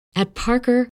At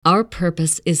Parker, our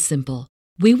purpose is simple.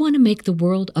 We want to make the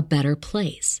world a better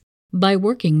place by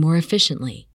working more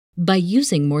efficiently, by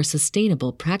using more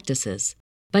sustainable practices,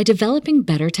 by developing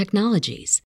better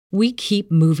technologies. We keep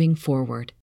moving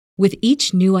forward. With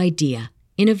each new idea,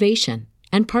 innovation,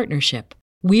 and partnership,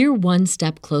 we're one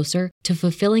step closer to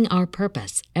fulfilling our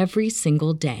purpose every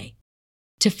single day.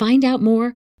 To find out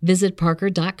more, visit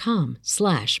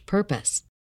parker.com/purpose.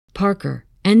 Parker,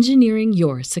 engineering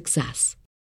your success.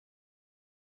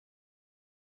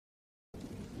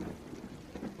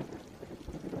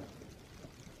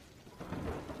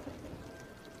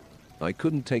 I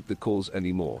couldn't take the calls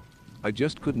anymore. I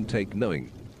just couldn't take knowing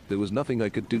there was nothing I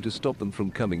could do to stop them from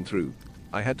coming through.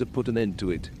 I had to put an end to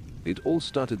it. It all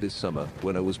started this summer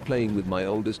when I was playing with my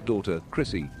oldest daughter,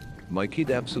 Chrissy. My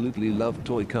kid absolutely loved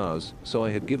toy cars, so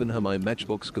I had given her my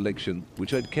Matchbox collection,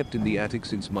 which I'd kept in the attic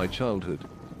since my childhood.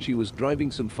 She was driving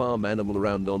some farm animal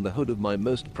around on the hood of my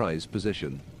most prized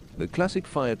possession, the classic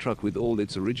fire truck with all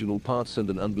its original parts and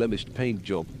an unblemished paint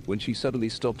job, when she suddenly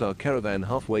stopped our caravan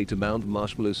halfway to Mount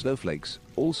Marshmallow Snowflakes,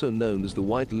 also known as the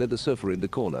white leather surfer in the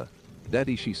corner.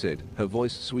 "Daddy," she said, her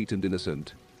voice sweet and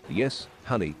innocent. "Yes,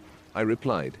 honey," I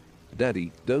replied.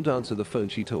 "Daddy, don't answer the phone,"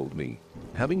 she told me.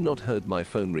 Having not heard my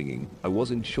phone ringing, I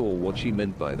wasn't sure what she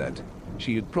meant by that.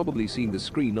 She had probably seen the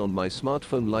screen on my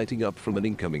smartphone lighting up from an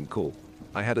incoming call.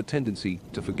 I had a tendency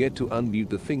to forget to unmute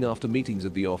the thing after meetings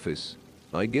at the office.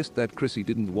 I guessed that Chrissy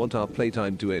didn't want our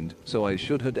playtime to end, so I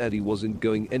assured her Daddy wasn't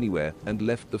going anywhere and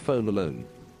left the phone alone.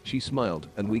 She smiled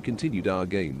and we continued our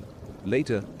game.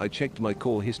 Later, I checked my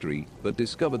call history, but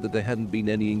discovered that there hadn't been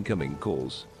any incoming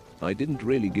calls. I didn't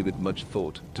really give it much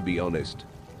thought, to be honest.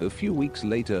 A few weeks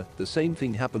later, the same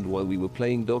thing happened while we were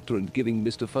playing doctor and giving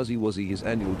Mr. Fuzzy Wuzzy his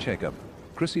annual checkup.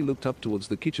 Chrissy looked up towards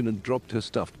the kitchen and dropped her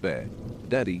stuffed bear.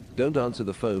 "Daddy, don't answer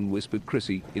the phone," whispered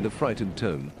Chrissy in a frightened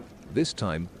tone. This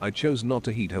time, I chose not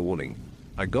to heed her warning.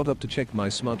 I got up to check my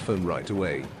smartphone right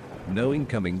away. No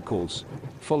incoming calls.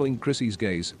 Following Chrissy's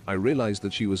gaze, I realized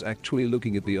that she was actually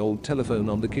looking at the old telephone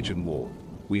on the kitchen wall.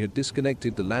 We had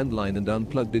disconnected the landline and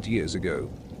unplugged it years ago.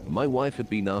 My wife had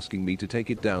been asking me to take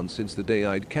it down since the day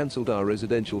I'd cancelled our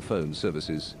residential phone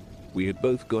services. We had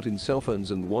both gotten cell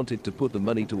phones and wanted to put the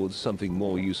money towards something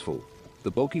more useful.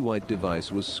 The bulky white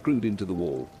device was screwed into the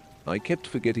wall. I kept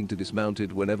forgetting to dismount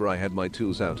it whenever I had my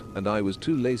tools out, and I was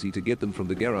too lazy to get them from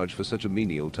the garage for such a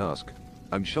menial task.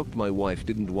 I'm shocked my wife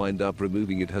didn't wind up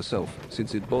removing it herself,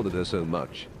 since it bothered her so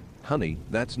much. "Honey,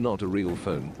 that's not a real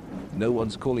phone. No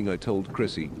one's calling," I told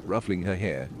Chrissy, ruffling her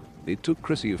hair. It took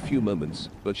Chrissy a few moments,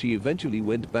 but she eventually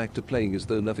went back to playing as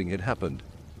though nothing had happened.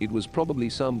 It was probably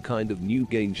some kind of new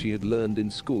game she had learned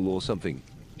in school or something.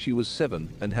 She was 7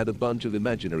 and had a bunch of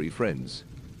imaginary friends.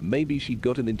 Maybe she'd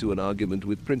gotten into an argument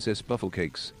with Princess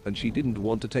Bufflecakes, and she didn't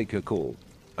want to take her call.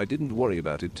 I didn't worry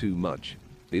about it too much.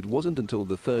 It wasn't until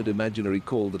the third imaginary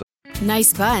call that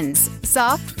Nice buns,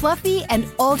 soft, fluffy, and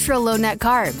ultra-low net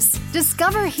carbs.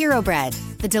 Discover Hero Bread,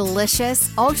 the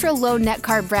delicious, ultra-low net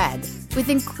carb bread with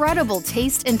incredible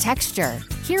taste and texture.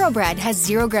 Hero Bread has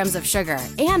 0 grams of sugar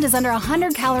and is under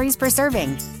 100 calories per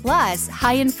serving. Plus,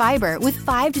 high in fiber with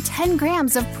 5 to 10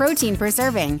 grams of protein per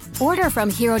serving. Order from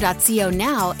hero.co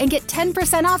now and get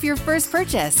 10% off your first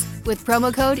purchase with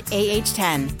promo code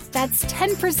AH10. That's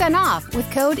 10% off with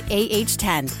code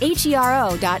AH10.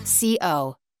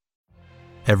 HERO.co.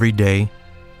 Every day,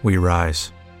 we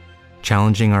rise,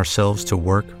 challenging ourselves to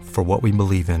work for what we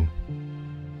believe in.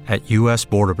 At U.S.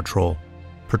 Border Patrol,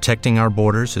 protecting our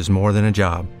borders is more than a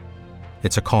job.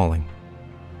 It's a calling.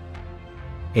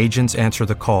 Agents answer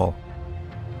the call,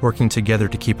 working together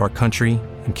to keep our country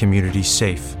and communities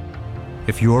safe.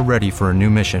 If you're ready for a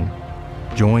new mission,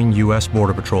 join U.S.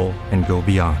 Border Patrol and go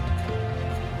beyond.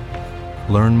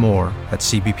 Learn more at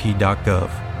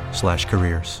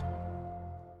cbp.gov/careers.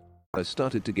 I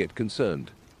started to get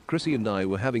concerned. Chrissy and I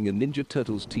were having a Ninja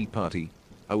Turtles tea party.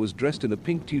 I was dressed in a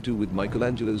pink tutu with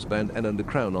Michelangelo's bandana and a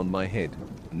crown on my head.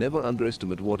 Never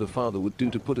underestimate what a father would do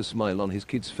to put a smile on his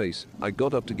kid's face. I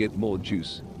got up to get more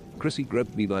juice. Chrissy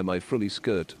grabbed me by my frilly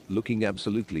skirt, looking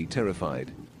absolutely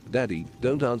terrified. "Daddy,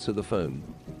 don't answer the phone,"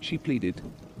 she pleaded.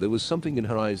 There was something in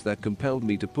her eyes that compelled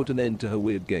me to put an end to her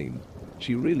weird game.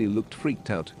 She really looked freaked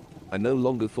out. I no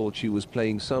longer thought she was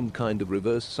playing some kind of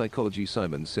reverse psychology,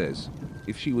 Simon says.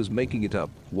 If she was making it up,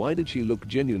 why did she look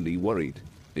genuinely worried?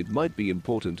 "It might be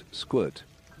important, Squirt.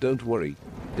 Don't worry.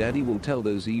 Daddy will tell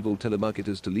those evil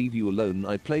telemarketers to leave you alone,"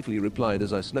 I playfully replied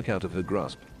as I snuck out of her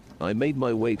grasp. I made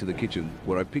my way to the kitchen,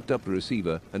 where I picked up the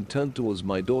receiver and turned towards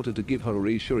my daughter to give her a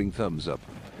reassuring thumbs up.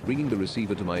 Bringing the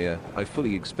receiver to my ear, I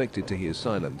fully expected to hear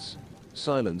silence.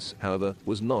 Silence, however,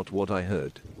 was not what I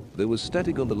heard. There was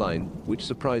static on the line, which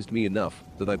surprised me enough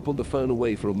that I pulled the phone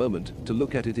away for a moment to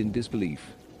look at it in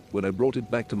disbelief. When I brought it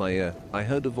back to my ear, I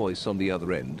heard a voice on the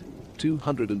other end.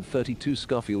 232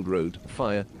 Scarfield Road,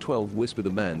 fire, 12, whispered a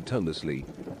man tonelessly.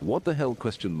 What the hell, ?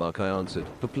 I answered,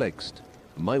 perplexed.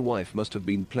 My wife must have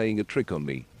been playing a trick on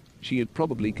me. She had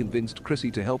probably convinced Chrissy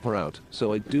to help her out,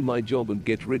 so I'd do my job and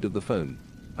get rid of the phone.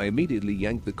 I immediately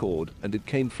yanked the cord, and it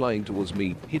came flying towards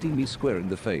me, hitting me square in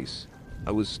the face.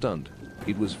 I was stunned.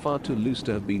 It was far too loose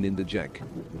to have been in the jack.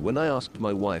 When I asked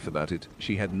my wife about it,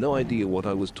 she had no idea what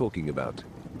I was talking about.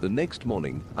 The next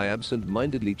morning, I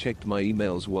absent-mindedly checked my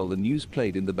emails while the news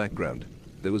played in the background.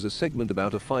 There was a segment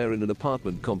about a fire in an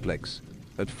apartment complex.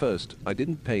 At first, I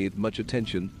didn't pay it much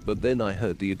attention, but then I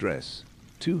heard the address.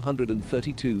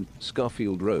 232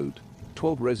 Scarfield Road.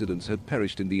 12 residents had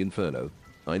perished in the inferno.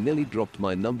 I nearly dropped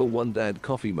my number one dad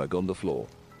coffee mug on the floor.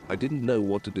 I didn't know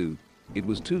what to do. It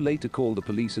was too late to call the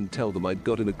police and tell them I'd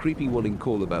gotten a creepy warning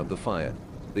call about the fire.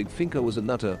 They'd think I was a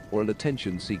nutter or an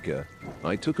attention seeker.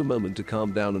 I took a moment to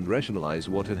calm down and rationalize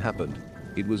what had happened.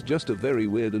 It was just a very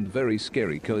weird and very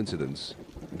scary coincidence.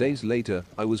 Days later,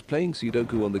 I was playing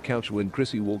Sudoku on the couch when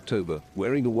Chrissy walked over,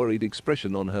 wearing a worried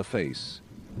expression on her face.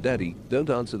 "Daddy, don't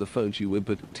answer the phone," she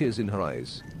whimpered, tears in her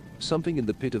eyes. Something in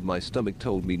the pit of my stomach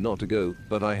told me not to go,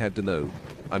 but I had to know.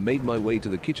 I made my way to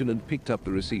the kitchen and picked up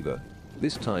the receiver.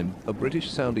 This time, a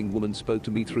British-sounding woman spoke to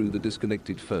me through the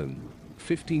disconnected phone.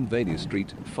 15 Vania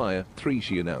Street, fire, 3,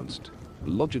 she announced.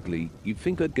 Logically, you'd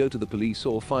think I'd go to the police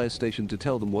or fire station to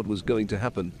tell them what was going to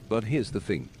happen, but here's the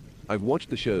thing. I've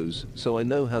watched the shows, so I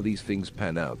know how these things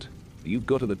pan out. You've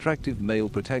got an attractive male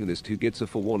protagonist who gets a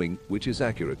forewarning, which is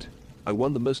accurate. I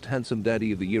won the Most Handsome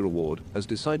Daddy of the Year award, as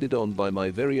decided on by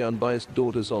my very unbiased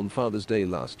daughters on Father's Day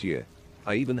last year.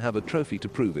 I even have a trophy to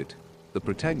prove it. The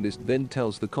protagonist then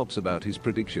tells the cops about his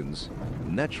predictions.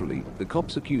 Naturally, the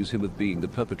cops accuse him of being the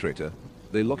perpetrator.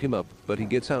 They lock him up, but he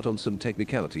gets out on some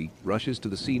technicality, rushes to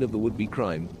the scene of the would-be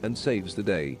crime, and saves the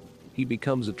day. He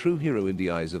becomes a true hero in the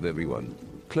eyes of everyone.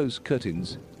 Close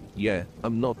curtains. Yeah,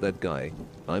 I'm not that guy.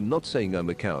 I'm not saying I'm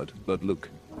a coward, but look.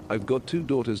 I've got 2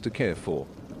 daughters to care for.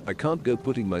 I can't go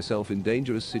putting myself in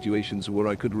dangerous situations where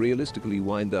I could realistically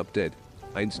wind up dead.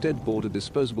 I instead bought a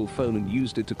disposable phone and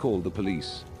used it to call the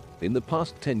police. In the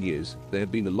past 10 years, there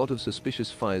have been a lot of suspicious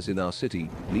fires in our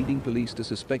city, leading police to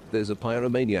suspect there's a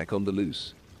pyromaniac on the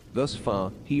loose. Thus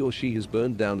far, he or she has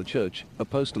burned down a church, a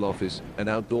postal office, an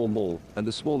outdoor mall, and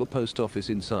a smaller post office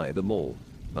inside the mall.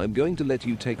 I'm going to let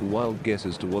you take a wild guess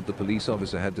as to what the police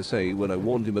officer had to say when I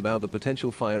warned him about the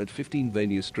potential fire at 15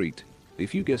 Vania Street.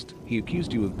 If you guessed he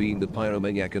accused you of being the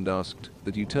pyromaniac and asked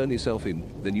that you turn yourself in,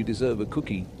 then you deserve a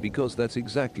cookie, because that's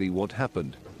exactly what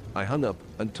happened. I hung up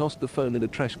and tossed the phone in a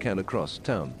trash can across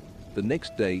town. The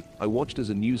next day, I watched as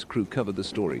a news crew covered the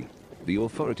story. The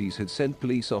authorities had sent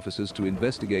police officers to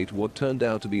investigate what turned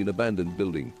out to be an abandoned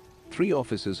building. 3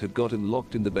 officers had gotten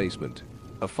locked in the basement.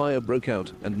 A fire broke out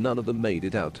and none of them made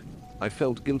it out. I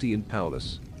felt guilty and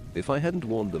powerless. If I hadn't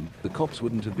warned them, the cops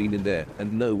wouldn't have been in there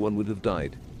and no one would have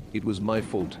died. It was my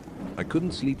fault. I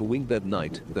couldn't sleep a wink that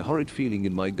night, the horrid feeling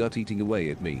in my gut eating away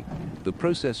at me. The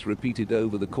process repeated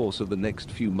over the course of the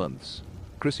next few months.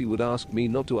 Chrissy would ask me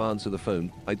not to answer the phone,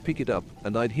 I'd pick it up,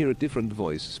 and I'd hear a different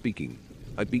voice speaking.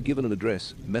 I'd be given an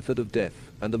address, method of death,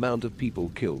 and amount of people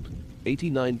killed.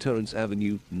 89 Torrance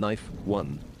Avenue, knife,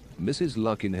 1. Mrs.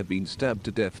 Larkin had been stabbed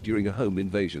to death during a home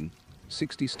invasion.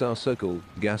 60 Star Circle,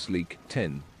 gas leak,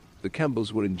 10. The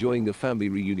Campbells were enjoying a family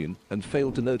reunion and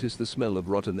failed to notice the smell of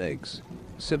rotten eggs.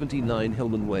 79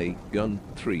 Hillman Way, gun,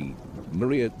 3.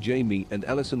 Maria, Jamie, and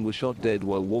Allison were shot dead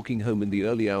while walking home in the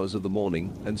early hours of the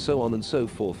morning, and so on and so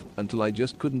forth, until I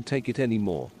just couldn't take it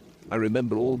anymore. I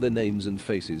remember all their names and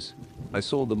faces. I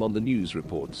saw them on the news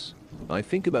reports. I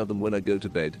think about them when I go to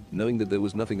bed, knowing that there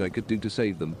was nothing I could do to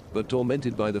save them, but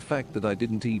tormented by the fact that I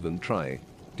didn't even try.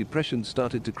 Depression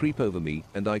started to creep over me,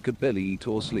 and I could barely eat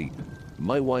or sleep.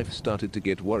 My wife started to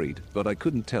get worried, but I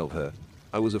couldn't tell her.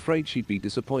 I was afraid she'd be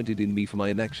disappointed in me for my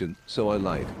inaction, so I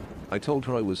lied. I told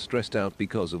her I was stressed out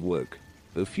because of work.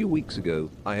 A few weeks ago,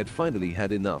 I had finally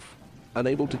had enough.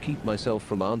 Unable to keep myself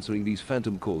from answering these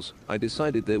phantom calls, I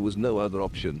decided there was no other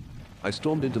option. I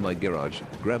stormed into my garage,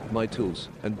 grabbed my tools,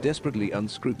 and desperately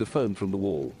unscrewed the phone from the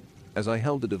wall. As I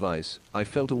held the device, I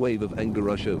felt a wave of anger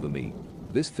rush over me.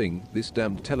 This thing, this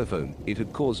damned telephone, it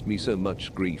had caused me so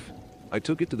much grief. I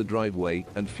took it to the driveway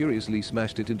and furiously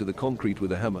smashed it into the concrete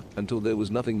with a hammer until there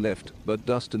was nothing left but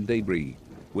dust and debris.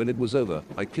 When it was over,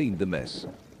 I cleaned the mess.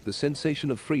 The sensation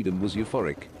of freedom was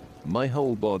euphoric. My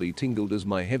whole body tingled as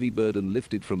my heavy burden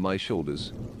lifted from my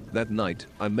shoulders. That night,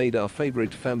 I made our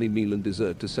favorite family meal and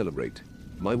dessert to celebrate.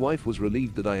 My wife was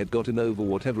relieved that I had gotten over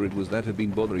whatever it was that had been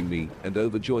bothering me, and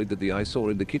overjoyed that the eyesore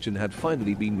in the kitchen had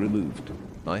finally been removed.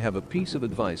 I have a piece of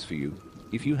advice for you.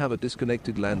 If you have a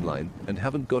disconnected landline and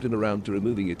haven't gotten around to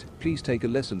removing it, please take a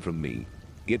lesson from me.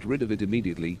 Get rid of it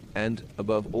immediately, and,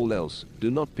 above all else, do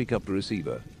not pick up the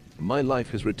receiver. My life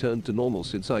has returned to normal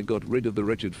since I got rid of the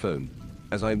wretched phone.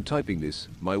 As I am typing this,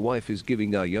 my wife is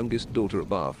giving our youngest daughter a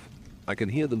bath. I can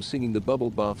hear them singing the bubble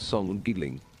bath song and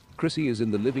giggling. Chrissy is in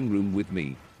the living room with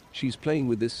me. She's playing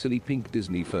with this silly pink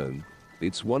Disney phone.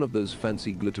 It's one of those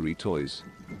fancy glittery toys.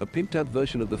 A pimped-out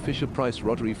version of the Fisher-Price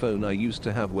rotary phone I used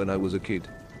to have when I was a kid.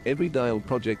 Every dial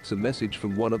projects a message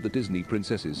from one of the Disney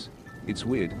princesses. It's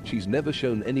weird, she's never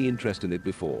shown any interest in it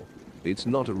before. It's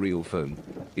not a real phone.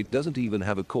 It doesn't even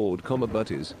have a cord, but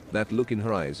is that look in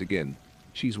her eyes again.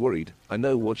 She's worried. I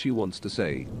know what she wants to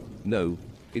say. No,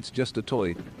 it's just a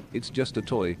toy. It's just a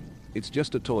toy. It's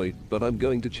just a toy, but I'm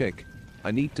going to check.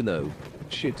 I need to know.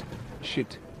 Shit.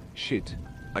 Shit. Shit.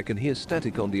 I can hear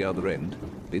static on the other end.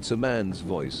 It's a man's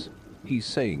voice. He's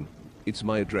saying, "It's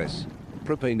my address.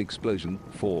 Propane explosion,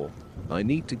 4. I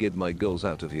need to get my girls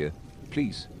out of here.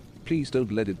 Please. Please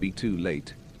don't let it be too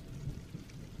late."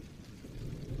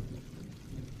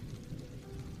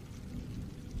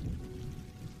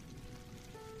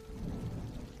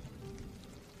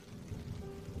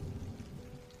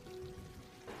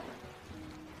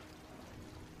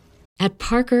 At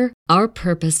Parker, our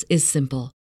purpose is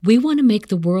simple. We want to make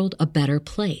the world a better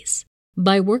place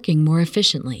by working more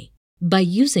efficiently, by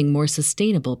using more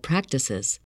sustainable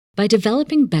practices, by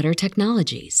developing better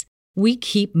technologies. We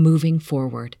keep moving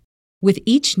forward. With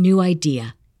each new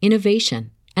idea,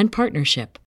 innovation, and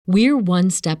partnership, we're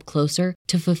one step closer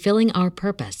to fulfilling our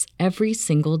purpose every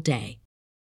single day.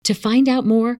 To find out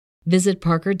more, visit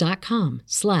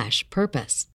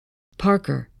parker.com/purpose.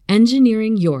 Parker,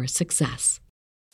 engineering your success.